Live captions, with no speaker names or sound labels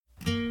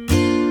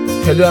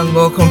Hello and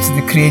welcome to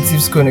the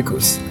Creatives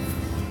Chronicles.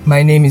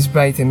 My name is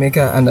Bright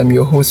Emeka and I'm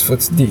your host for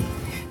today.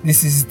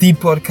 This is the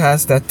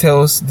podcast that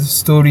tells the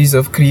stories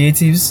of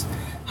creatives,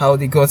 how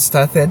they got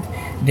started,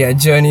 their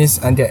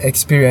journeys and their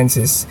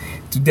experiences.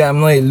 Today I'm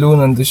not alone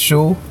on the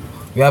show.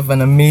 We have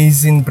an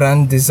amazing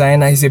brand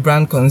designer. He's a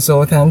brand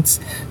consultant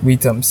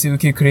with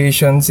Silky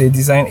Creation, a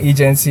design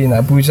agency in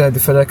Abuja, the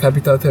Federal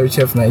Capital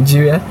Territory of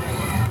Nigeria.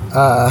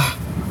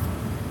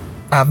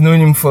 I've known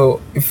him for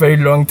a very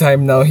long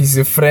time now. He's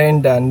a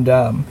friend and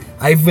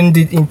I even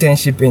did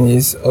internship in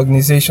his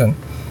organization.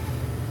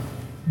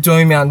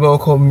 Join me and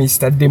welcome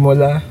Mr.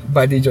 Ademola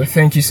Badejo.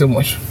 Thank you so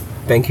much.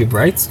 Thank you,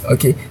 Bright.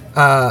 Okay,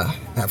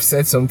 I've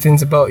said some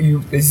things about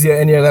you. Is there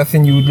any other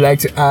thing you would like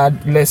to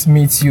add? Let's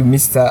meet you,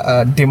 Mr.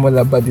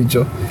 Ademola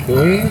Badejo.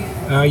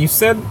 Okay, you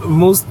said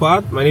most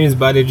part. My name is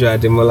Badejo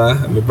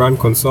Ademola. I'm a brand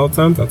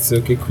consultant at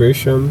Silky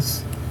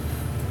Creations.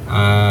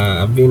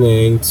 I've been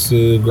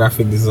into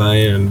graphic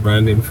design and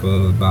branding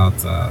for about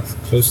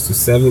close to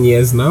 7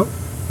 years now,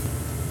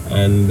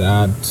 and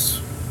I'd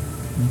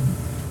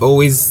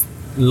always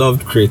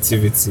loved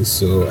creativity,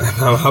 so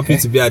I'm happy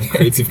to be at the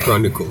Creative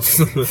Chronicles.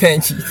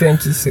 Thank you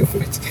so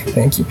much.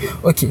 Thank you.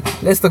 Okay,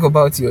 let's talk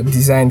about your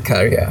design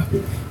career.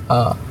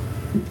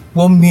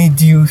 What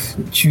made you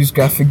choose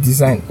graphic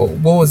design, or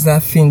what was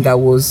that thing that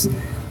was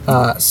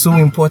so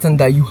important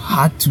that you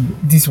had to?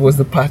 This was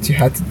the path you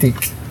had to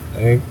take.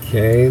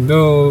 Okay,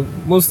 though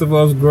most of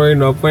us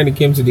growing up, when it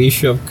came to the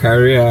issue of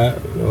career,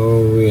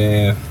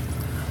 we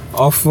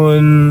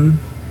often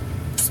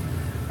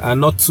are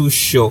not too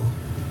sure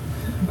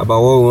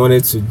about what we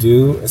wanted to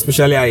do,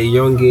 especially at a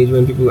young age.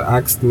 When people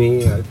asked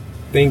me, I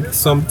think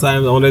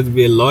sometimes I wanted to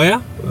be a lawyer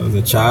when I was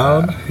a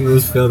child. I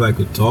always felt I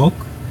could talk.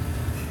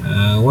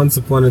 Once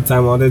upon a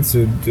time, I wanted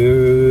to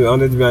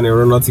be an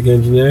aeronautic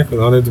engineer because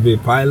I wanted to be a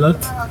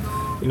pilot.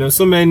 You know,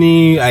 so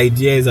many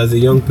ideas as a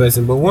young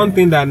person, but one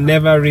thing that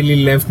never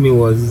really left me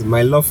was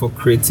my love for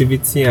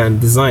creativity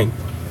and design.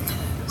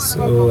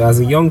 So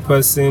as a young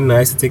person, I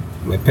used to take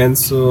my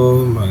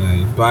pencil,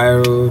 my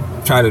biro,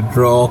 try to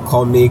draw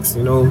comics,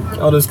 you know,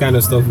 all those kind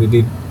of stuff we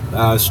did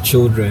as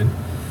children.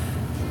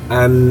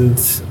 And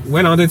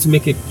when I wanted to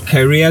make a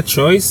career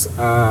choice,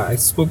 I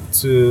spoke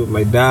to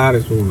my dad, I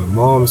spoke to my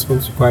mom, I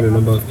spoke to quite a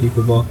number of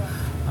people,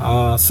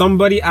 but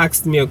somebody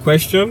asked me a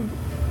question.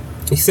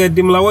 He said,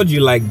 "Ademola, what do you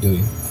like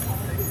doing?"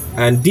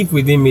 And deep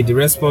within me, the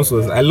response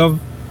was, I love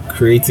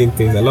creating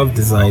things, I love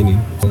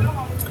designing.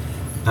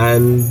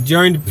 And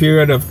during the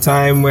period of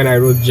time when I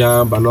wrote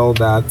JAMB and all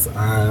that,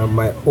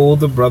 my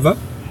older brother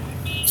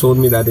told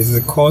me that there's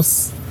a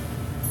course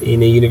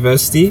in a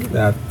university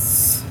that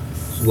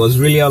was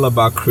really all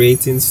about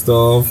creating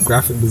stuff,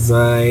 graphic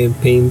design,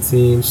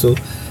 painting. So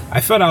I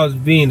felt I was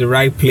being in the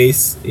right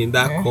place in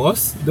that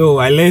course, though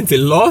I learned a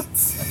lot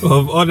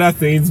of other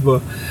things,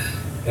 but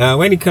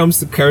when it comes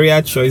to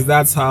career choice,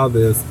 that's how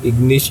the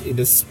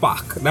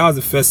spark, that was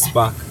the first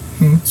spark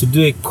to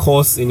do a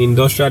course in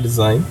industrial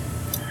design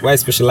where I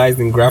specialized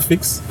in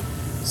graphics.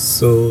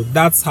 So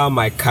that's how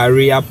my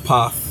career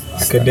path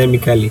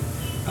academically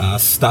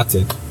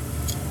started.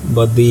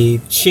 But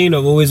the chain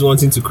of always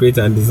wanting to create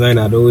and design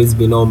had always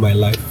been all my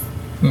life.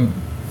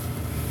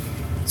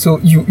 So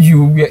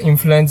you were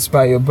influenced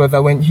by your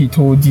brother when he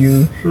told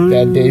you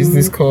that there is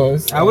this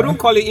course? I wouldn't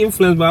call it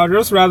influence, but I'd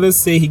just rather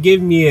say he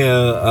gave me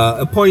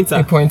a pointer.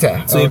 A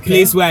pointer. So a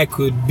place where I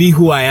could be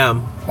who I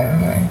am.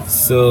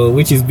 So,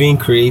 which is being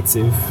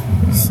creative.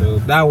 So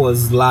that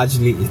was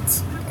largely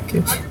it.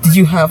 Okay. Did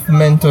you have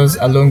mentors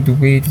along the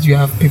way? Did you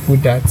have people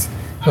that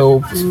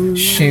helped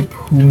shape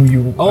whom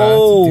you are?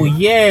 Oh,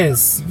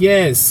 yes.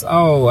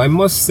 Oh, I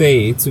must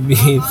say, to be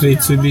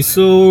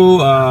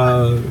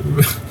so...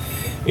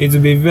 it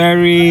would be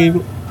very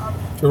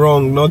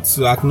wrong not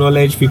to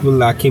acknowledge people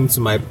that came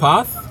to my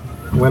path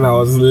when I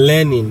was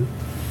learning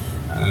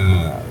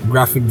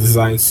graphic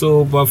design.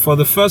 So, but for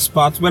the first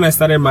part, when I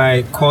started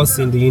my course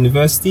in the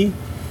university,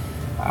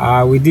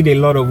 we did a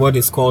lot of what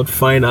is called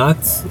fine art.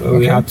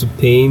 We had to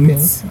paint,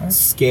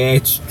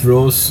 sketch,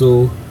 draw.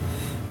 So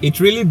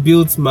it really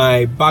built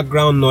my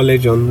background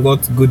knowledge on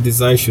what good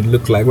design should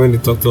look like when they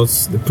taught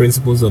us the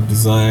principles of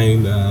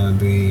design,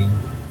 the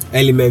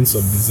elements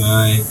of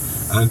design,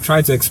 and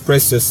try to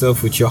express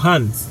yourself with your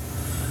hands.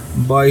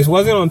 But it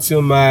wasn't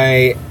until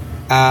my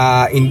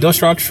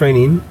industrial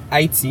training,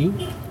 IT,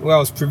 where I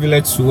was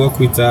privileged to work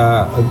with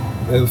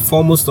a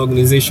foremost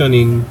organization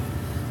in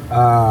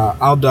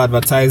outdoor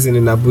advertising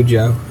in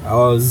Abuja. I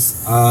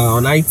was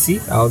on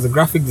IT, I was a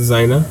graphic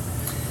designer,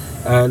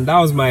 and that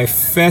was my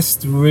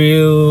first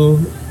real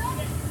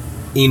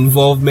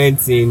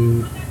involvement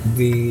in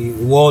the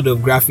world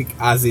of graphic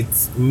as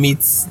it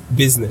meets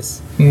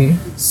business.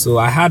 So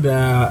I had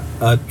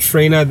a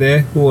trainer there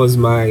who was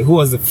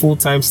the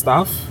full-time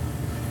staff.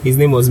 His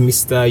name was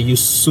Mr.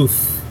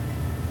 Yusuf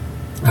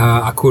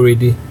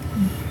Akorede.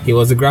 He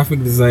was a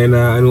graphic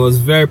designer and was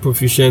very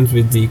proficient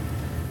with the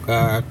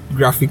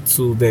graphic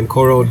tool, then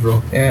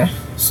CorelDRAW.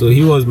 So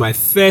he was my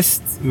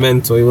first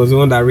mentor. He was the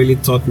one that really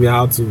taught me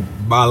how to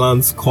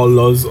balance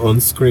colors on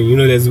screen. You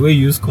know, there's a way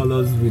you use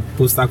colors with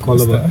poster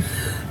color, but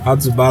how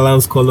to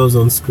balance colors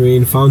on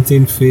screen,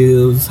 fountain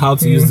fills, how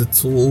to use the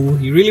tool.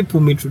 He really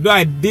put me through. Though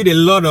I did a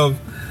lot of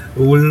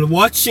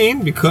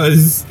watching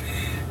because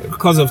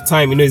of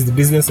time, it's the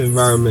business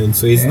environment,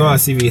 so it's not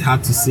as if he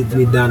had to sit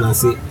me down and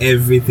say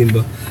everything,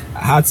 but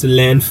I had to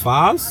learn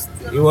fast.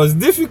 It was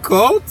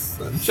difficult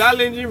and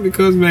challenging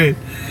because, man,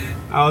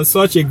 I was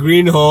such a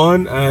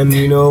greenhorn, and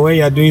when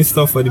you're doing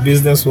stuff for the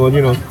business world,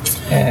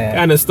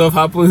 kind of stuff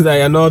happens that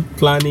you're not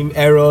planning,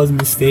 errors,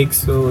 mistakes.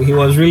 So he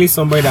was really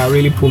somebody that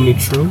really put me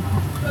through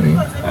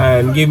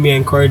and gave me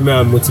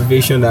encouragement and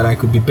motivation that I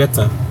could be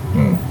better.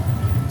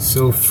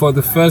 So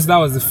that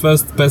was the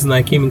first person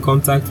I came in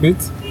contact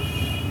with.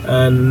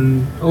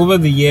 And over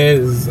the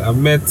years, I've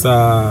met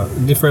a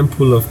different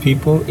pool of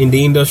people in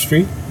the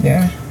industry.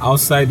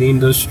 Outside the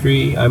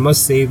industry, I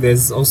must say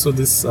there's also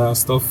this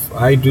stuff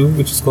I do,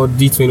 which is called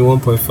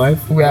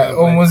D21.5. We are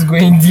almost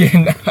going there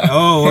now.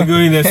 Oh, we're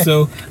going there.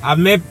 So I've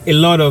met a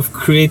lot of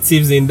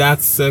creatives in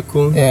that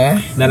circle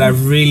that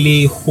have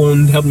really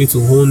helped me to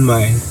hone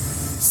my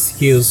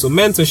skills. So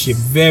mentorship,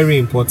 very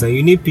important.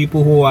 You need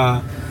people who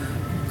are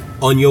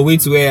on your way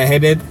to where you're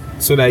headed,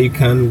 so that you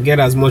can get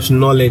as much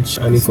knowledge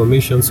and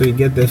information so you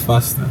get there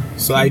faster.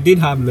 So I did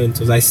have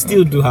mentors. I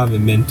still do have a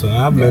mentor.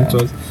 I have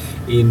mentors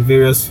in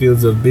various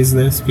fields of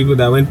business, people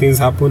that when things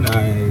happen,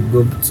 I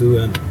go to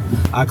and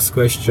ask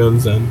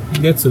questions and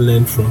get to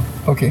learn from.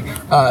 Okay.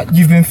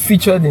 You've been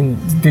featured in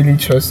Daily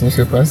Trust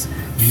newspapers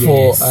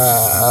for...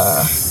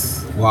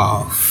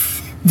 Wow.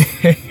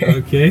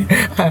 Okay.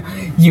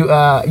 You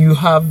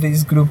have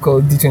this group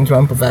called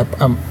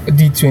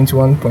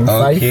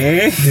D21.5.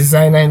 Okay.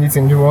 Designer in the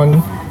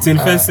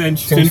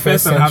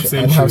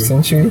 21st and half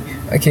century.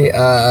 Okay.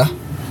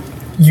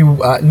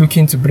 You are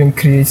looking to bring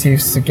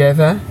creatives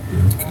together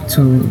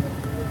to.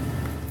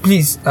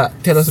 Please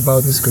tell us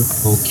about this group.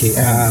 Okay.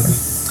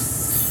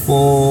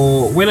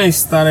 For when I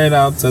started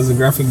out as a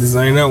graphic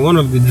designer, one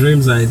of the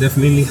dreams I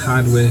definitely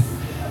had were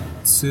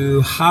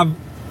to have.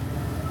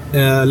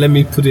 Let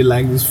me put it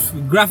like this: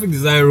 graphic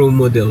design role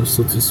models,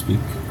 so to speak.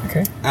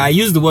 Okay. I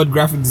use the word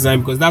graphic design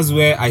because that's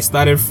where I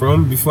started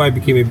from before I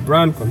became a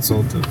brand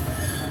consultant.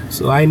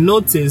 So I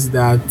noticed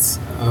that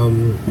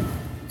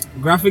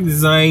graphic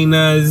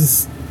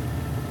designers,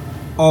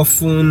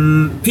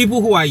 often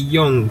people who are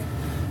young,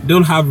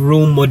 don't have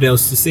role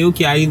models to say,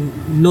 okay, I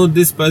know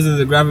this person is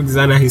a graphic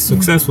designer, he's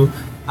successful,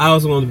 I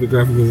also want to be a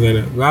graphic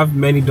designer. We have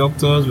many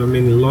doctors, we have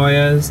many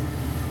lawyers,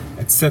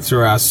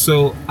 etc.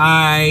 So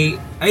I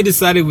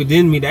decided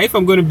within me that if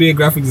I'm going to be a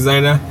graphic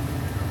designer,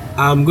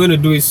 I'm going to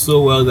do it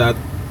so well that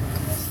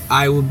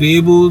I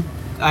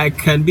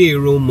can be a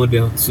role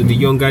model to the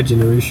younger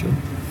generation.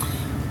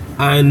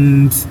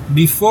 And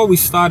before we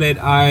started,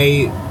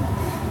 I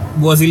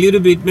was a little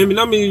bit, maybe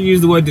not me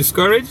use the word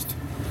discouraged,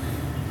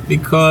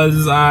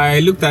 because I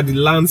looked at the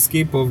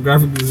landscape of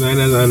graphic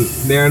designers and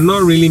there are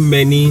not really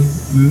many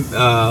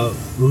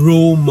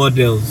role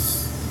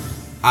models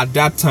at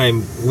that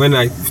time. When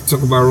I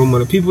talk about role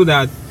model, people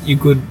that you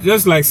could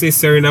just like say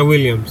Serena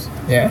Williams.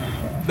 Yeah.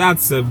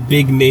 That's a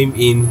big name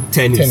in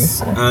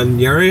tennis.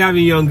 And you're already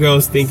having young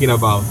girls thinking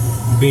about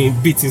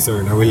beating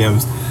Serena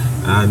Williams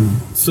and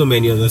so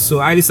many others.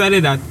 So I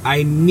decided that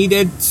I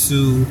needed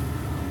to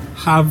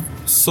have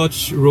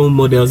such role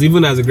models,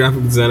 even as a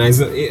graphic designer.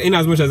 In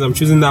as much as I'm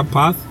choosing that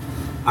path,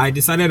 I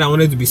decided I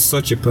wanted to be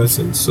such a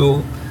person.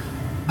 So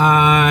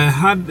I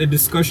had a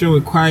discussion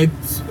with quite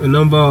a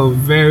number of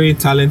very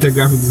talented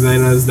graphic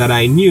designers that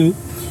I knew,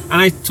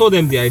 and I told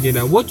them the idea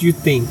that, what do you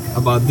think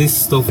about this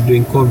stuff we're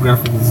doing called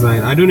graphic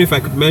design? I don't know if I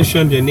could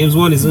mention their names.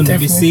 One is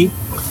Undibisi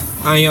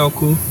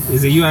Anyaoku,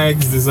 is a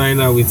UX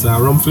designer with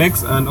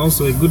Romflex, and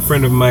also a good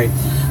friend of mine,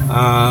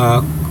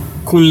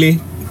 Kunle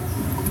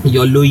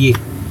Yoloye,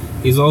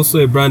 is also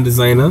a brand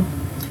designer.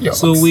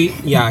 So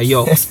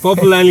Yox,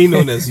 popularly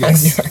known as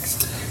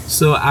Yox.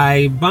 So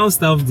I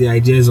bounced off the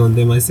ideas on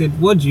them. I said,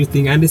 what do you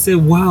think? And they said,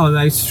 wow,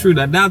 that's true.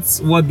 That's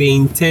what they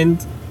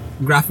intend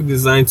graphic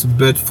design to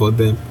birth for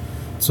them,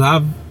 to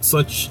have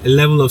such a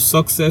level of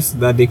success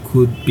that they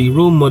could be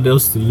role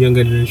models to the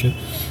younger generation.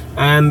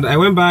 And I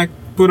went back,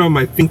 put on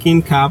my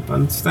thinking cap,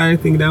 and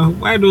started thinking that,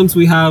 why don't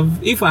we have,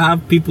 if I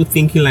have people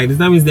thinking like this,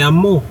 that means there are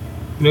more.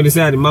 They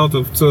say at the mouth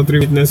of 2 or 3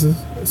 witnesses,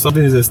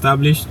 something is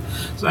established.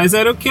 So I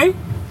said, okay,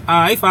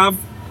 if I have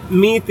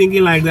me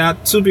thinking like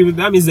that, 2 people,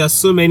 that means there are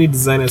so many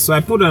designers. So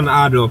I put an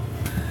ad up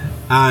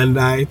and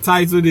I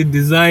titled it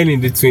Design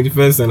in the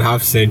 21st and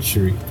Half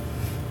Century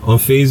on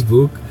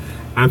Facebook.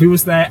 And people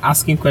started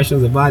asking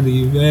questions about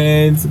the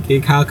event. Okay,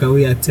 how can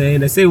we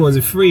attend? I said it was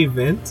a free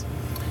event.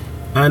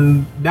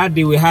 And that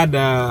day we had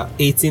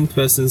 18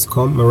 persons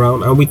come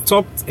around, and we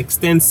talked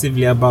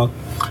extensively about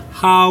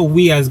how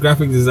we as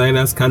graphic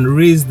designers can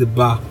raise the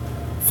bar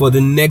for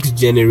the next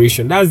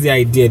generation. That's the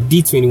idea,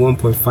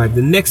 D21.5.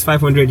 The next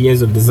 500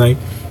 years of design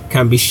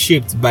can be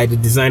shaped by the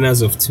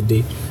designers of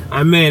today.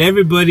 And man,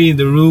 everybody in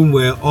the room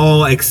were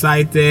all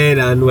excited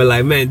and were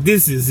like, man,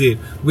 this is it.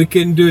 We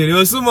can do it. There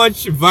was so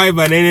much vibe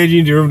and energy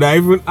in the room that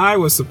even I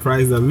was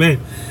surprised that,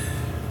 man,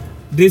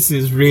 this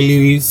is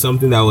really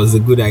something that was a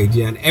good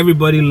idea, and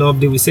everybody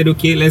loved it. We said,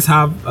 okay, let's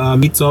have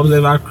meetups,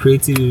 let's have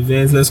creative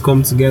events, let's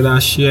come together,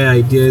 share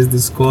ideas,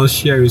 discuss,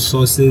 share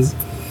resources,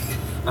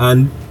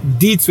 and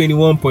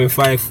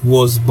D21.5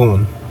 was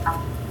born.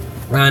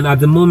 And at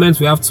the moment,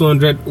 we have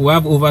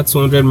over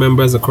 200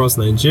 members across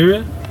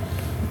Nigeria,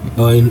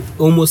 in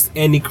almost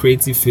any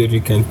creative field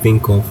you can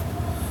think of.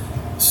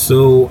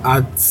 So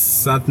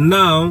at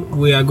now,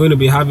 we are going to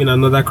be having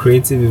another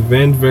creative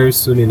event very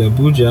soon in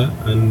Abuja,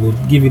 and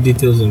we'll give you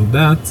details on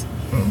that.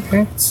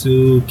 Okay.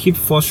 To keep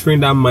fostering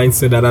that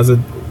mindset that as a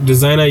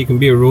designer, you can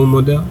be a role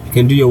model, you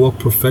can do your work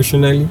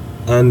professionally,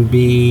 and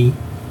be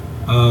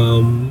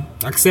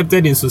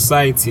accepted in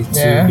society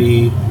to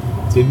be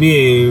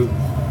a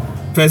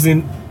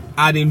person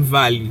adding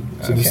value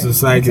to the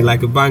society,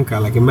 like a banker,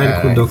 like a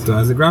medical doctor.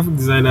 As a graphic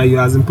designer,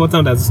 you're as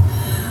important as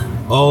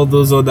all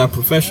those other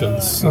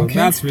professions. So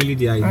that's really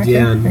the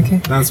idea,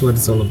 and that's what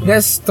it's all about.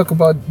 Let's talk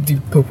about the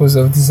purpose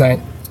of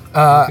design.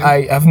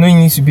 I have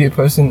known you to be a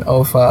person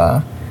of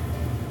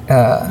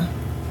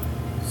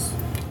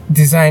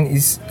design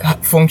is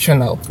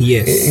functional.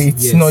 Yes,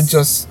 it's not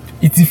just.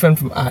 It's different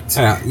from art.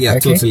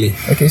 Totally.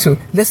 Okay, so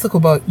let's talk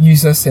about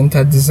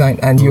user-centered design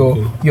and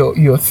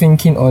your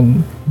thinking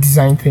on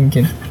design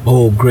thinking.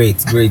 Oh, great.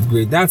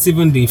 That's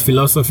even the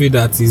philosophy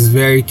that is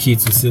very key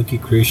to Silky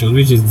Creation,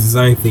 which is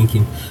design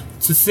thinking.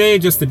 To say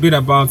just a bit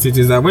about it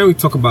is that when we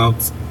talk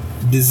about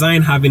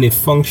design having a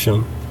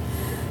function,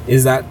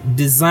 is that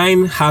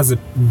design has a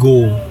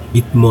goal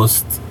it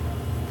must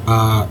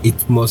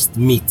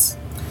meet.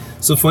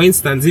 So for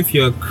instance, if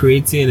you're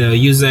creating a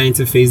user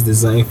interface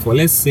design for,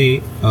 let's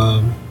say,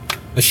 a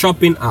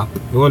shopping app,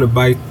 you want to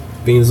buy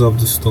things off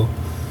the store,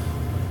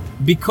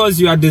 because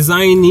you are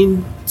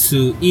designing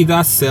to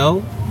either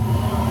sell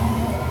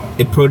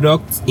a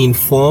product in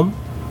form,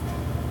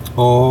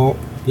 or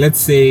let's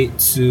say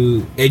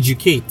to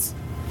educate,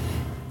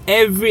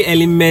 every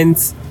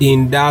element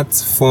in that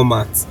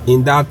format,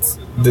 in that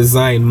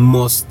design,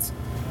 must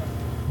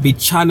be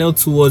channeled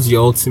towards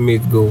your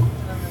ultimate goal.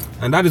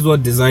 And that is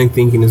what design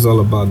thinking is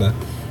all about. That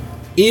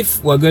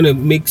if we're going to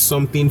make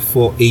something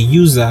for a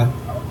user,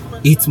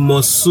 it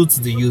must suit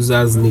the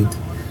user's need.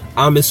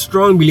 I'm a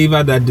strong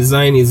believer that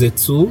design is a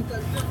tool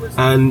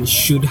and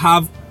should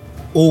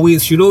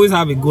always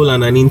have a goal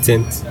and an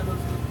intent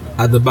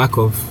at the back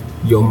of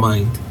your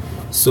mind.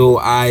 So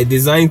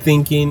design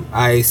thinking,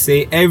 I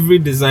say every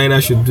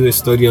designer should do a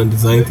study on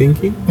design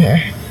thinking.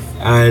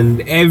 And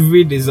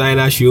every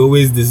designer should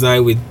always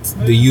design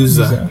with the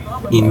user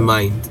in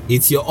mind.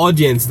 It's your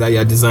audience that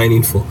you're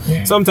designing for.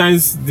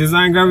 Sometimes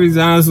graphic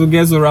designers will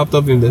get so wrapped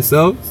up in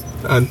themselves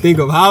and think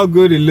of how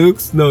good it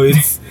looks. No,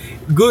 it's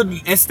good.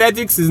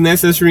 Aesthetics is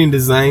necessary in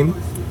design.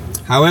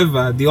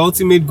 However, the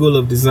ultimate goal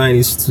of design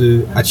is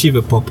to achieve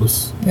a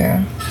purpose.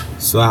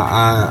 So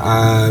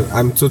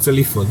I'm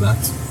totally for that.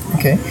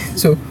 Okay,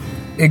 so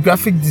a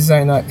graphic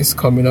designer is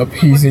coming up.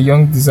 He's a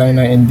young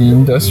designer in the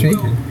industry.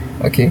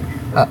 Okay.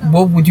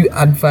 What would you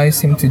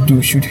advise him to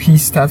do? Should he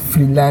start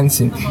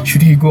freelancing?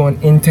 Should he go on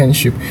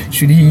internship?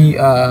 Should he?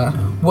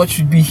 What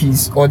should be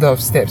his order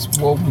of steps?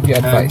 What would you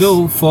advise?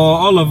 Though for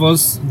all of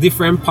us,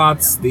 different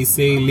paths they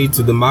say lead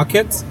to the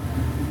market.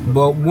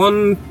 But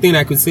one thing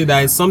I could say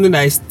that is something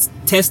that is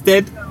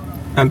tested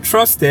and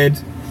trusted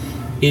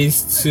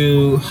is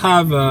to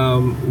have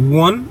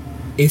one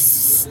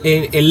is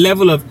a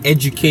level of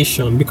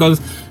education, because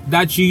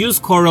that you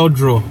use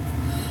CorelDRAW,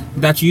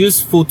 that you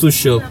use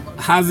Photoshop,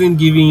 hasn't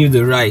given you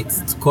the right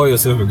to call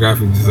yourself a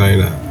graphic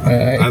designer.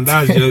 And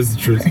that's just the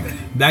truth.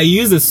 That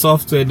you use the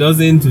software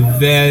doesn't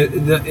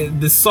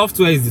the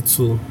software is the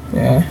tool.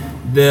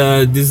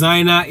 The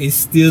designer is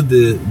still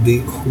the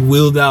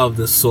wielder of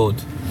the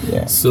sword.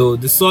 So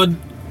the sword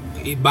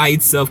by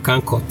itself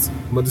can't cut,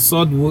 but the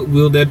sword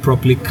wielded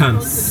properly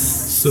can.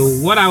 So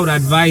what I would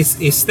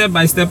advise, a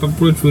step-by-step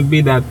approach would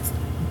be that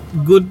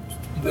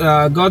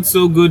God's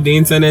so good, the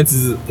internet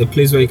is a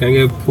place where you can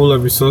get a pool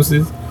of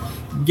resources.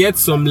 Get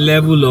some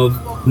level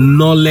of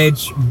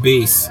knowledge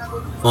base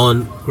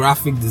on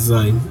graphic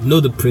design. Know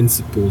the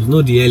principles,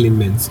 know the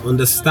elements,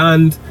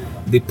 understand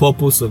the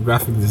purpose of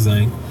graphic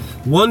design.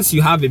 Once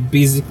you have a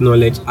basic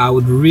knowledge, I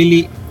would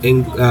really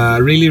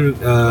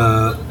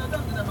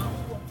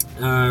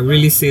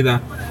say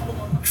that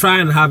try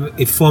and have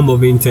a form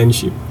of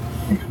internship.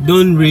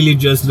 Don't really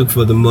just look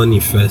for the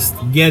money first.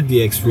 Get the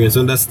experience.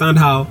 Understand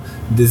how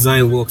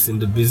design works in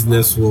the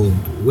business world.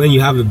 When you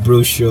have a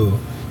brochure,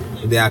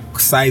 there are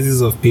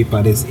sizes of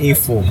paper. There's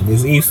A4,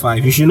 there's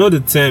A5. You should know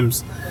the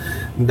terms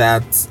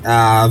that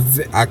are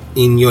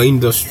in your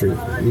industry.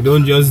 You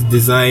don't just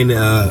design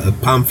a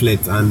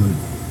pamphlet and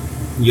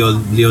your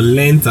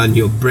length and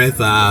your breadth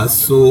are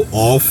so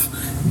off.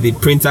 The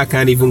printer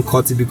can't even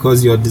cut it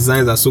because your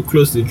designs are so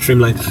close to the trim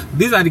line.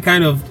 These are the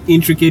kind of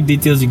intricate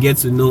details you get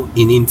to know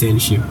in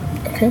internship.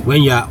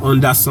 When you are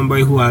under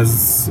somebody who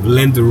has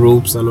learned the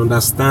ropes and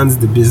understands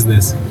the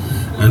business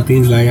and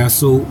things like that.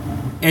 So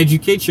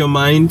educate your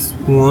mind.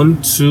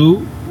 1,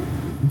 2,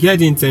 get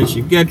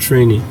internship, get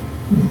training.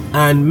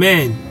 And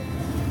man,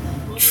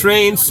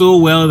 train so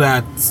well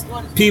that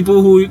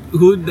people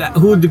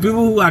the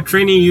people who are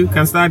training you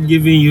can start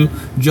giving you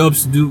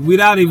jobs to do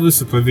without even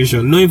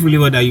supervision, knowing fully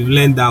well that you've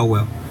learned that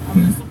well.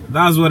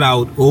 That's what I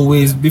would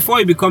always, before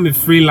you become a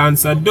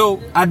freelancer,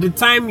 though at the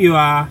time you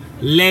are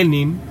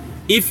learning,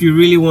 if you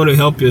really want to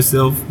help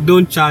yourself,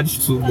 don't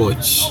charge too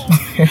much.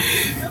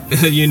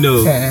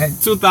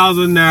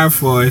 2,000 naira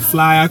for a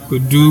flyer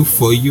could do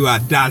for you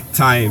at that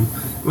time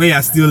when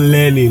you're still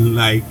learning.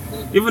 Like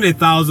even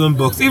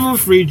 $1,000, even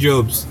free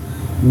jobs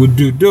would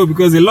do, though,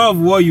 because a lot of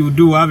what you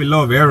do have a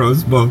lot of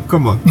errors, but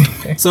come on.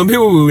 Some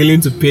people will be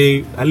willing to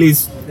pay at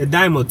least a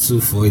dime or two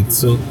for it.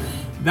 So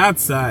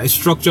that's a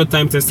structured,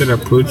 time-tested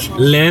approach.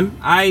 Learn.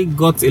 I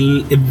got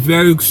a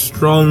very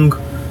strong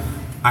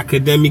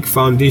academic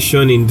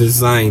foundation in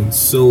design,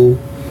 so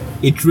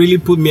it really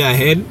put me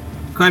ahead.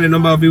 Quite a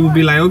number of people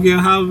be like, okay,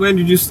 when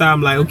did you start?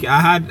 I'm like, okay, I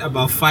had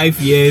about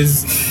 5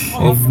 years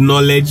of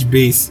knowledge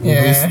base in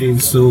these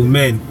things. So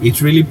man,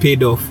 it really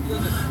paid off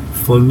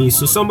for me.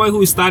 So somebody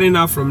who is starting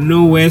out from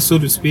nowhere, so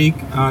to speak,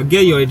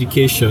 get your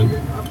education.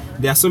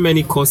 There are so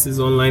many courses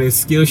online.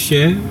 There's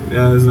Skillshare,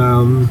 there's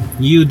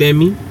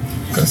Udemy,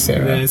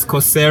 there's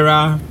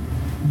Coursera.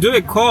 Do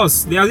a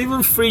course. There's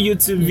even free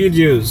YouTube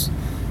videos.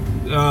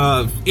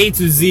 A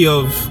to Z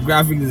of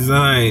graphic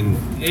design.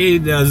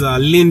 There's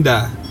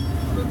Linda.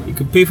 You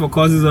can pay for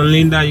courses on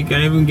Linda. You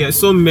can even get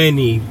so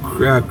many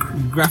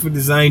graphic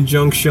design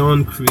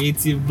junction,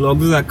 creative blog.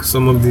 Those are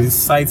some of the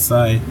sites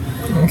I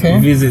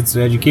visit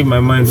to educate my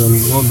mind on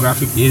what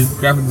graphic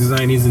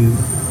design is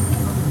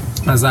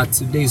as at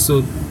today.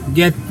 So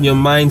get your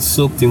mind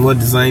soaked in what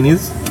design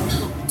is.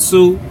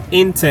 2,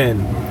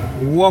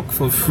 intern, work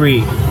for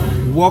free,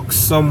 work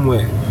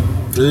somewhere,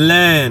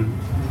 learn.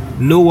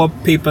 Know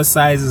what paper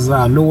sizes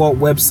are, know what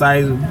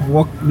websites,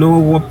 know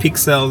what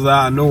pixels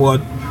are, know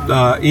what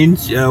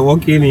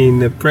working in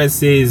the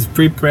presses,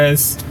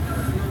 pre-press,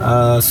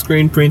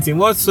 screen printing,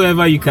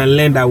 whatsoever you can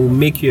learn that will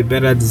make you a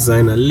better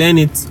designer. Learn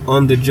it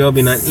on the job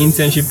in an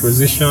internship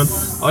position,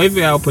 or if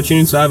you have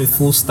opportunity to have a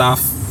full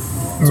staff,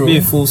 be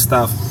a full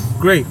staff,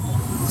 great.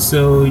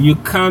 So you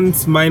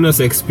can't minus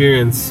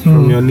experience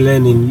from your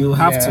learning. You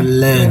have to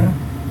learn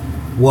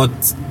what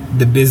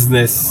the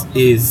business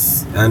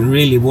is and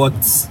really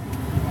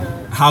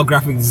how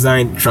graphic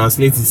design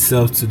translates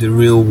itself to the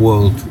real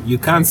world. You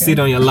can't sit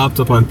on your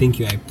laptop and think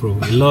you're a pro.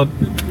 A lot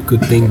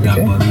could think that,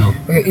 but no.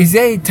 Okay. Is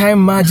there a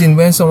time margin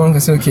when someone can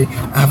say, okay,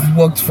 I've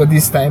worked for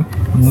this time,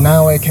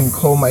 now I can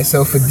call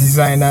myself a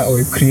designer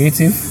or a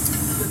creative?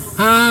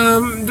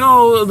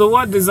 Though the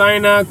word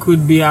designer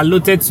could be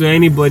allotted to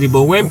anybody,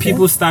 but when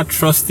people start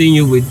trusting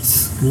you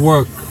with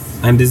work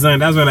and design,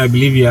 that's when I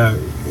believe you're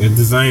a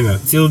designer.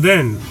 Till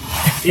then,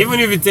 even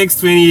if it takes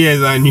 20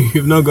 years and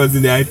you've not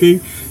gotten there, I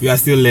think you are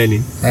still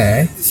learning.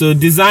 So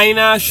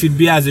designer should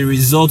be as a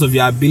result of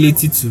your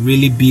ability to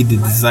really be the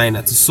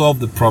designer, to solve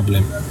the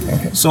problem.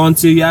 So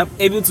until you are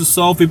able to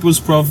solve people's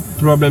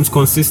problems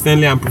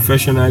consistently and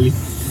professionally,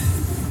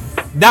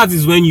 that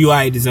is when you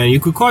are a designer. You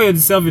could call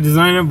yourself a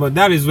designer, but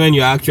that is when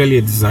you're actually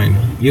a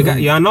designer.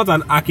 You are not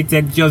an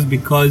architect just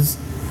because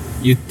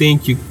you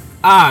think you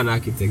are an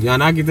architect. You're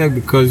an architect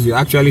because you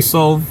actually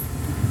solve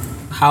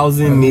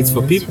housing needs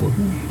for people,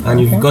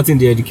 and you've gotten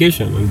the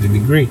education and the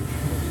degree.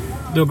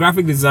 Though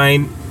graphic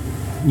design,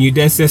 you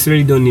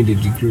necessarily don't need a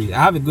degree.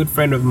 I have a good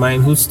friend of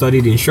mine who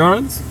studied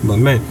insurance, but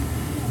man,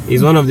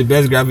 he's one of the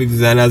best graphic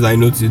designers I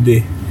know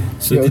today.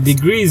 So the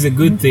degree is a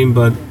good thing,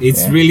 but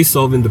it's really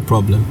solving the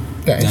problem.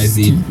 That's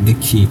the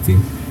key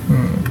thing.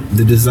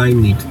 The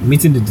design need,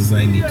 meeting the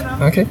design need.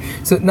 Okay,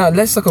 so now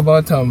let's talk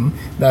about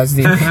that's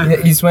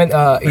is when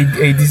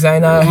a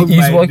designer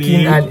is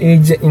working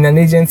in an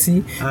agency,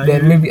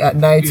 then maybe at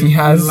night he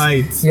has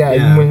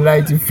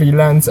moonlight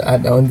freelance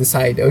on the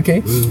side.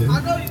 Okay,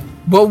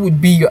 what would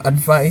be your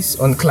advice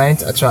on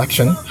client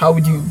attraction? How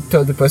would you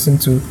tell the person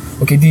to,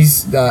 okay,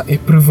 this is a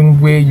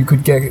proven way you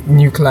could get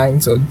new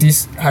clients, or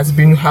this has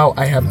been how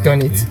I have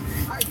done it?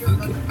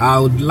 Okay. I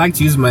would like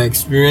to use my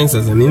experience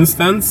as an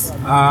instance.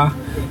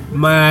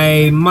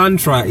 My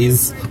mantra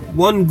is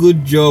one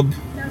good job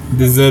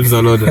deserves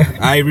another.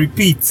 I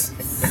repeat,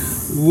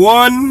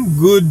 one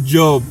good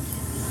job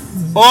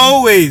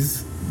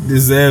always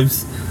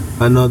deserves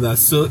another.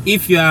 So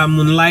if you are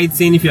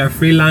moonlighting, if you are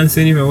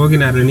freelancing, if you're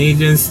working at an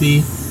agency,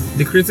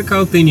 the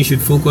critical thing you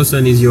should focus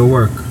on is your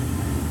work.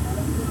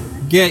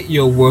 Get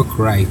your work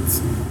right.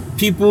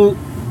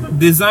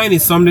 Design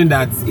is something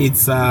that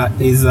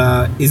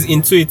is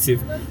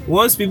intuitive.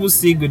 Once people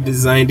see good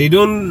design, they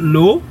don't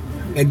know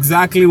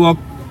exactly what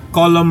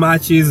color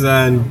matches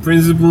and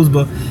principles,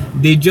 but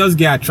they just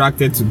get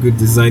attracted to good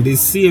design. They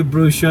see a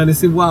brochure and they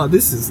say, wow,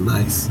 this is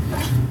nice.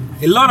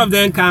 A lot of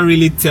them can't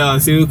really tell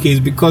and say, okay, it's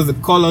because the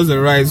colors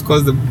are right, it's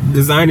because the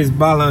design is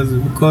balanced,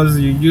 it's because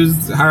you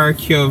use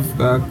hierarchy of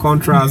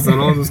contrast and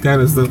all those kind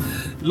of stuff.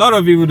 A lot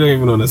of people don't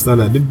even understand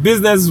that. The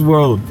business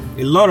world,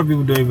 a lot of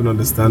people don't even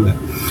understand that.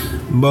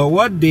 But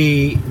what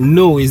they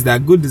know is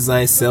that good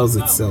design sells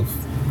itself.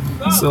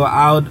 So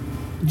I would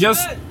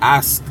just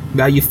ask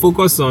that you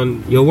focus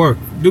on your work,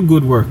 do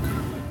good work,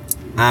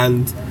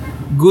 and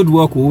good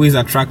work will always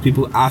attract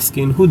people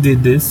asking, who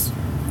did this?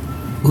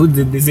 Who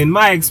did this? In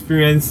my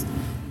experience,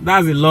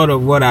 that's a lot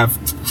of what I've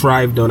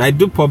thrived on. I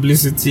do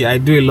publicity. I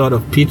do a lot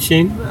of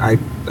pitching. I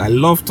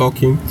love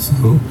talking.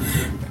 So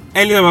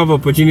anytime I have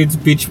opportunity to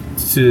pitch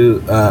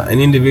to an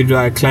individual,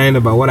 a client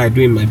about what I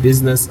do in my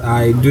business,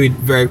 I do it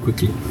very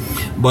quickly.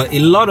 But a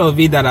lot of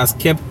it that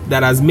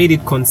has made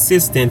it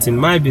consistent in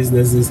my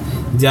business is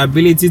the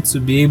ability to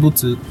be able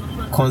to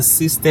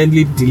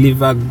consistently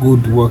deliver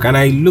good work. And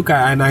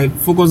I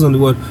focus on the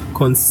word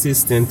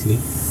consistently.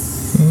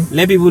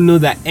 Let people know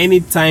that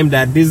anytime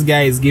that this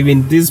guy is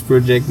giving this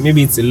project,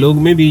 maybe it's a logo,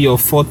 maybe your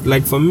fourth,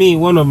 like for me,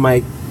 one of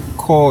my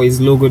core is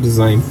logo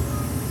design.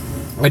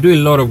 I do a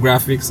lot of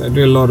graphics, I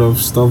do a lot of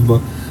stuff, but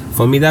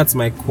for me, that's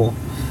my core.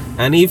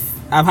 And if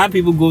I've had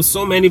people go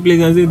so many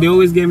places and say they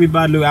always give me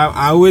bad logo,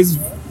 I always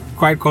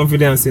quite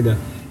confident and say that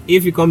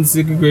if you come to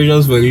Silky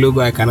Creations for a logo,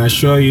 I can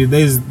assure you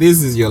this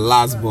is your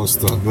last bus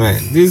stop,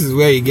 man. This is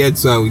where you get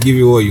to and we give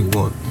you what you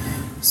want.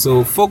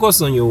 So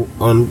focus on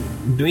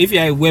if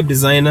you're a web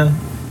designer,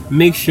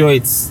 make sure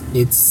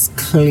it's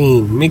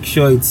clean, make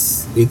sure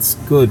it's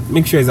good,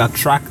 make sure it's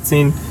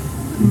attracting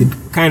the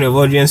kind of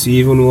audience you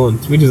even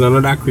want, which is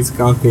another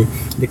critical thing.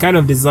 The kind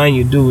of design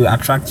you do will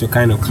attract your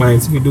kind of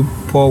clients. If you do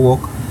poor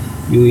work,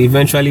 you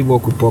eventually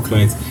work with poor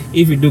clients.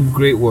 If you do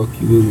great work,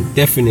 you will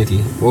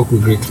definitely work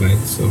with great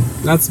clients. So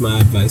that's my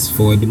advice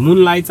for the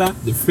moonlighter,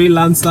 the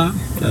freelancer,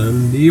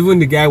 and even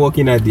the guy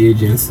working at the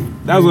agency.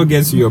 That's what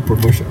gets you your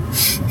promotion.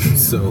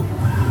 So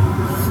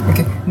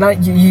okay, now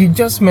you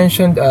just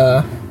mentioned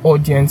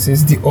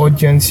audiences, the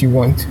audience you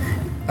want.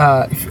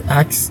 If you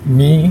ask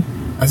me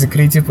as a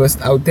creative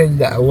person, I'll tell you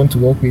that I want to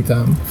work with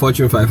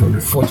Fortune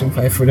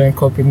 500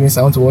 companies.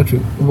 I want to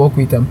work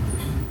with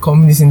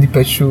companies in the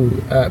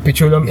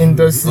petroleum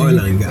industry,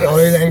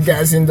 oil and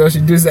gas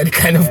industry. Those are the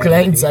kind of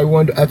clients I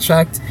want to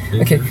attract.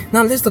 Okay,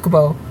 now let's talk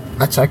about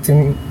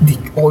attracting the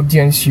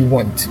audience you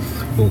want.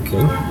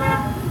 Okay.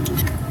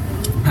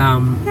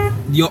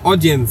 Your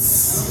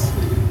audience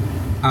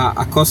are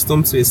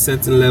accustomed to a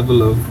certain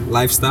level of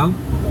lifestyle.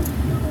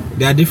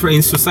 They are different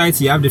in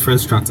society. You have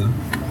different strata.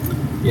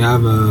 You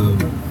have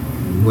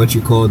what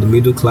you call the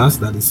middle class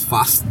that is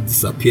fast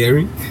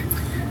disappearing.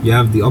 You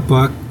have the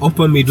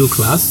upper middle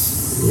class.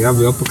 You have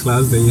the upper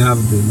class, then you have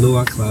the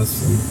lower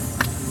class,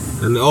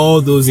 and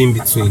all those in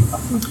between.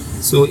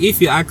 So if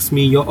you ask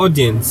me, your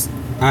audience,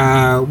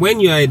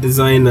 when you are a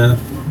designer,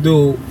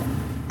 though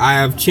I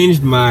have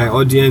changed my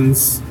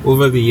audience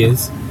over the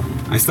years.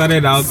 I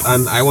started out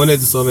and I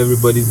wanted to solve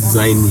everybody's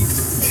design need.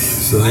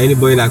 So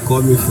anybody that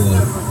called me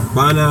for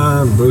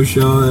banner,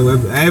 brochure,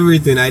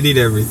 everything, I did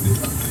everything.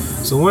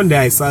 So one day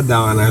I sat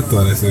down and I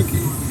thought, I said,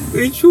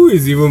 okay, who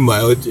is even my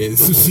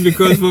audience?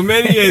 Because for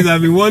many years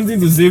I've been wanting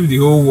to save the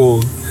whole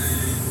world.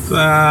 So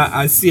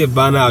I see a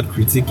banner, I'd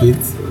critique it.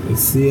 I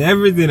see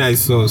everything I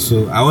saw.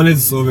 So I wanted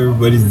to solve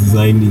everybody's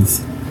design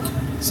needs.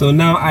 So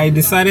now I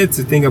decided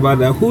to think about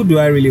that. Who do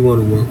I really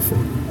want to work for?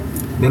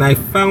 Then I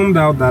found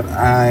out that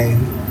I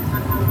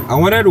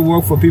wanted to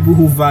work for people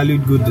who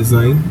valued good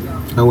design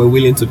and were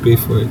willing to pay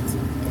for it.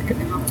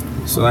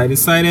 So I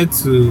decided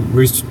to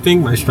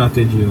rethink my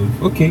strategy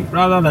of, okay,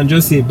 rather than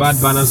just say a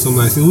bad banner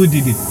somewhere, I say, who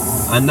did it?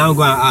 And now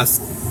go and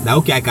ask that,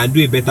 okay, I can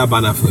do a better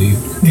banner for you.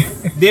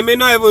 They may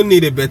not even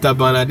need a better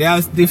banner.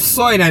 They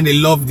saw it and they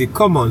loved it.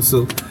 Come on.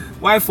 So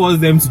why force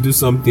them to do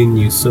something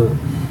new? So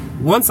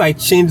once I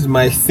changed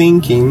my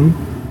thinking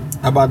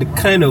about the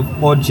kind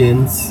of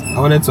audience I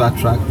wanted to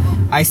attract,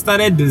 I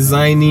started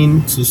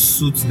designing to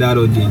suit that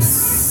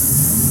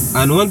audience.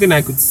 And one thing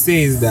I could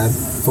say is that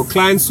for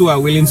clients who are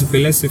willing to pay,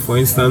 let's say for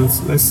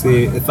instance, let's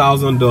say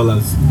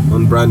 $1,000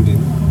 on branding,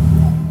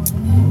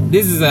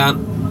 this is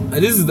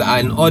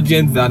an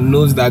audience that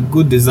knows that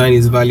good design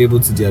is valuable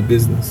to their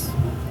business.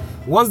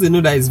 Once they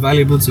know that it's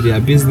valuable to their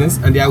business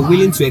and they are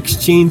willing to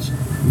exchange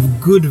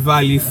good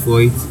value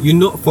for it,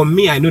 for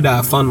me, I know that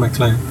I found my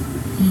client.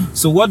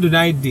 So what did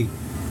I do?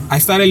 I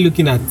started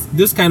looking at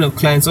this kind of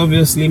clients.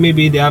 Obviously,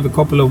 maybe they have a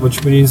couple of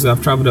opportunities to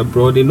have traveled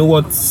abroad. They know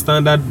what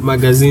standard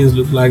magazines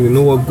look like. They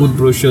know what good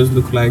brochures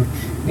look like.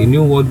 They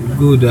know what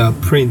good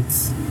print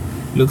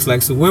looks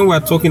like. So when we're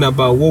talking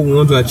about what we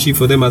want to achieve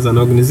for them as an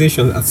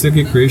organization at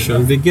Silky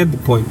Creation, they get the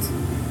point.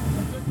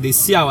 They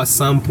see our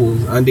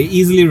samples and they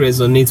easily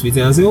resonate with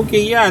it and say,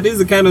 okay, yeah, this is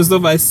the kind of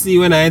stuff I see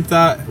when I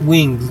enter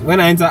Wings, when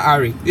I enter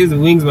Ari. This is the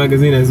Wings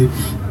magazine I see.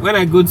 When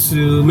I go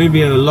to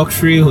maybe a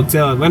luxury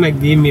hotel, when I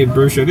give me a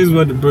brochure, this is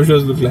what the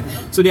brochures look like.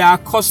 So they are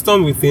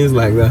accustomed with things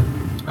like that.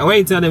 And when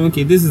you tell them,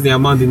 okay, this is the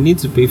amount they need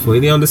to pay for it,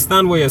 they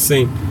understand what you're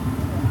saying.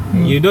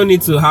 You don't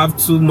need to have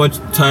too much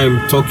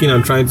time talking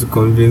and trying to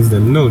convince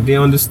them. No, they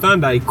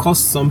understand that it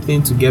costs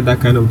something to get that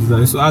kind of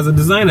design. So as a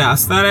designer, I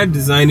started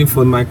designing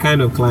for my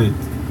kind of client.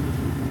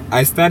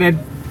 I started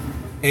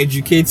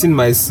educating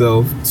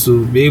myself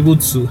to be able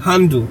to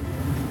handle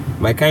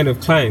my kind of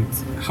client,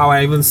 how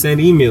I even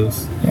send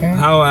emails,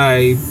 how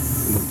I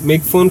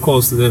make phone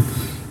calls to them.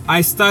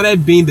 I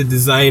started being the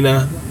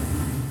designer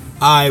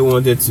I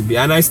wanted to be,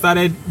 and I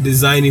started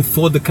designing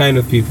for the kind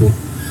of people.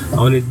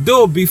 on it.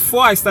 Though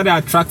before I started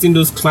attracting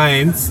those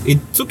clients, it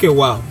took a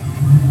while.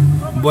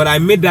 But I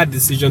made that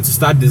decision to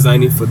start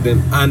designing for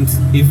them. And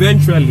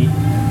eventually,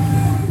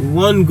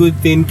 one good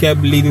thing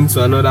kept leading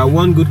to another.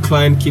 One good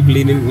client kept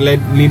leading me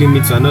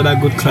to another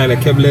good client. I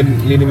kept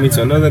leading me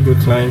to another good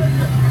client.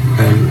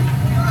 And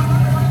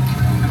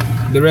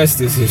the rest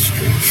is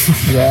history.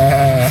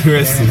 Yeah. The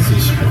rest is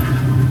history.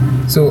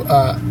 So,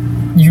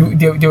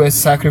 there were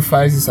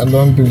sacrifices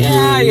along the way.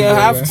 Yeah, you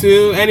have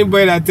to.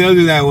 Anybody that tells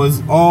you that it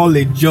was all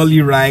a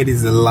jolly ride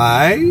is a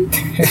lie.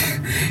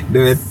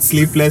 There were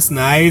sleepless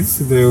nights.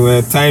 There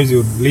were times you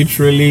would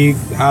literally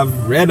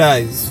have red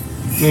eyes.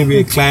 Maybe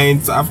a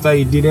client, after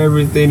you did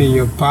everything in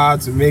your power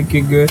to make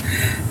it good,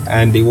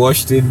 and they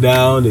washed it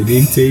down, they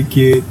didn't take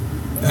it.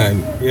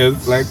 And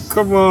it's like,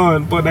 come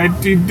on, but I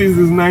did this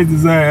is nice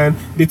design. And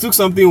they took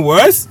something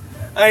worse,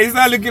 and you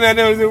start looking at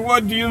them and say,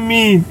 what do you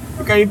mean?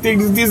 Can you take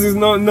this? This is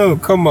not, no,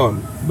 come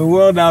on. The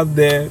world out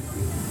there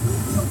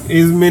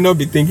may not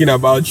be thinking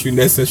about you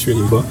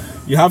necessarily, but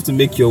you have to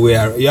make your way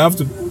out. You have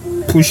to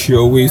push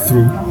your way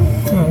through.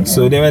 Okay.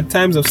 So there were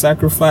times of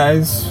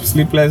sacrifice,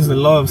 a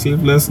lot of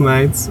sleepless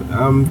nights.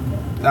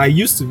 I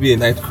used to be a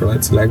night crawler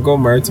till I got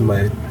married to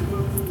my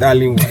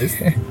darling wife.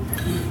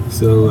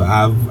 So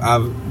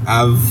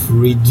I've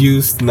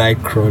reduced night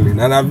crawling,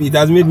 and it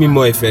has made me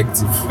more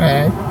effective.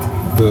 Right.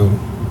 So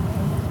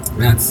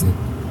that's it.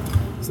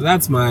 So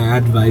that's my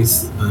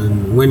advice.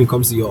 And when it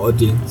comes to your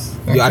audience,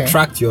 you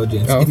attract your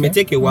audience. Okay. It may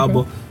take a while,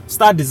 but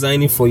start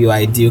designing for your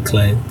ideal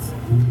client.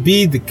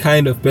 Be the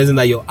kind of person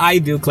that your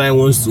ideal client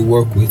wants to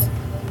work with.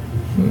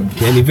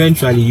 And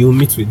eventually you'll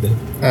meet with them.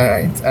 All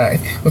right.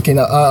 Okay,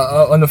 now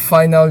on a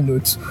final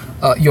note,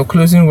 your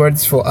closing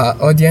words for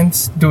our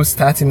audience, those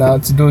starting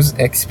out, those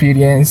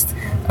experienced,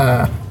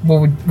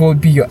 what would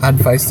be your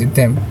advice to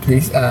them,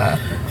 please?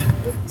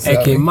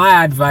 Okay,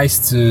 my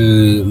advice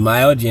to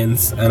my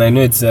audience, and I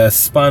know it's a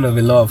span of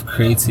a lot of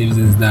creatives,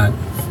 is that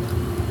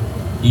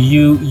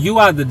you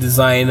are the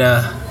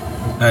designer,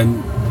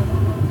 and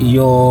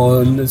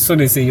your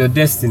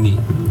destiny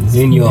is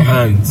in your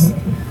hands.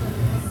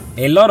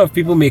 A lot of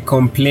people may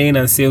complain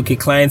and say, okay,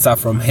 clients are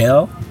from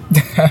hell.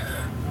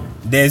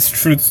 There's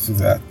truth to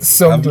that.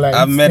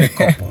 I've met a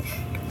couple.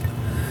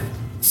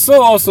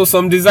 So also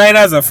some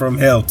designers are from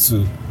hell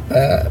too.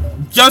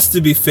 Just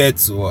to be fair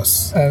to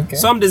us. Okay.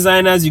 Some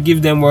designers, you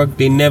give them work,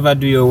 they never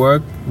do your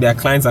work. Their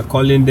clients are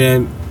calling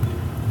them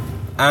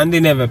and they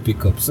never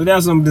pick up. So there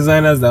are some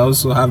designers that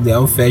also have their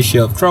own fair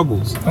share of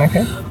troubles.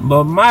 Okay.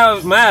 But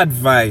my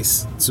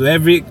advice to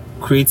every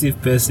creative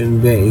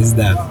person there is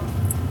that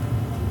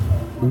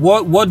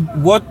what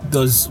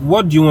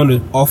do you want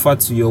to offer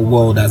to your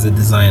world as a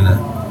designer?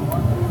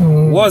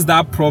 What's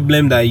that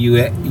problem that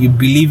you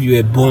believe you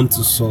were born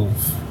to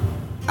solve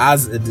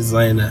as a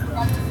designer?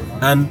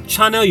 And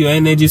channel your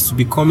energies to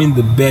becoming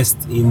the best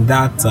in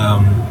that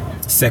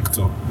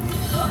sector.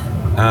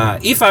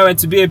 If I were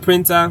to be a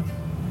printer,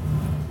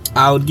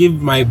 I would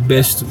give my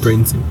best to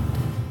printing.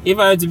 If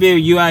I were to be a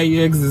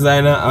UI UX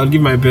designer, I would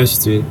give my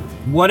best to it.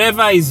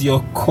 Whatever is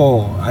your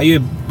core. Are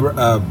you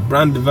a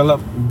brand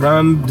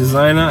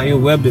designer? Are you a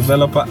web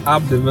developer,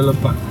 app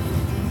developer?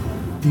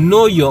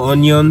 Know your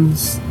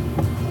onions,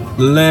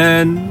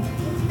 learn,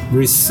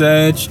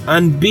 research,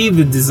 and be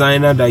the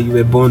designer that you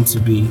were born to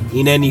be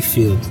in any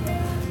field.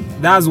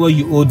 That's what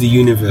you owe the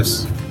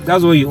universe.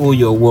 That's what you owe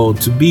your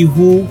world, to be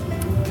who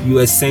you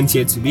are sent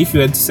here to be. If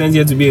you are sent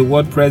here to be a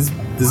WordPress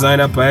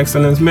designer par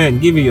excellence, man,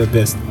 give it your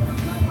best.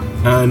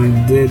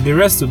 And the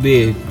rest will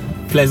be a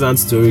pleasant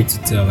story to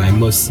tell, I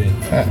must say.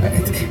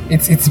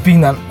 It's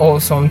been an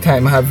awesome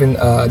time having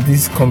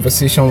this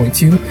conversation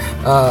with you.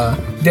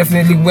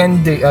 Definitely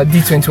when the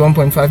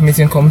D21.5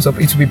 meeting comes up,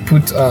 it will be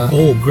put.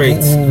 Great.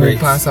 We'll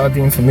pass out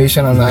the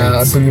information, and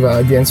I believe our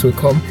audience will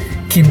come.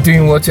 Keep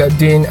doing what you're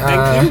doing.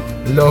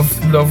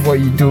 Love what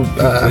you do.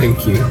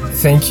 Thank you.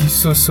 Thank you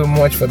so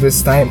much for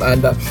this time.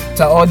 And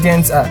to our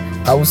audience,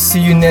 I will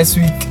see you next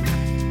week.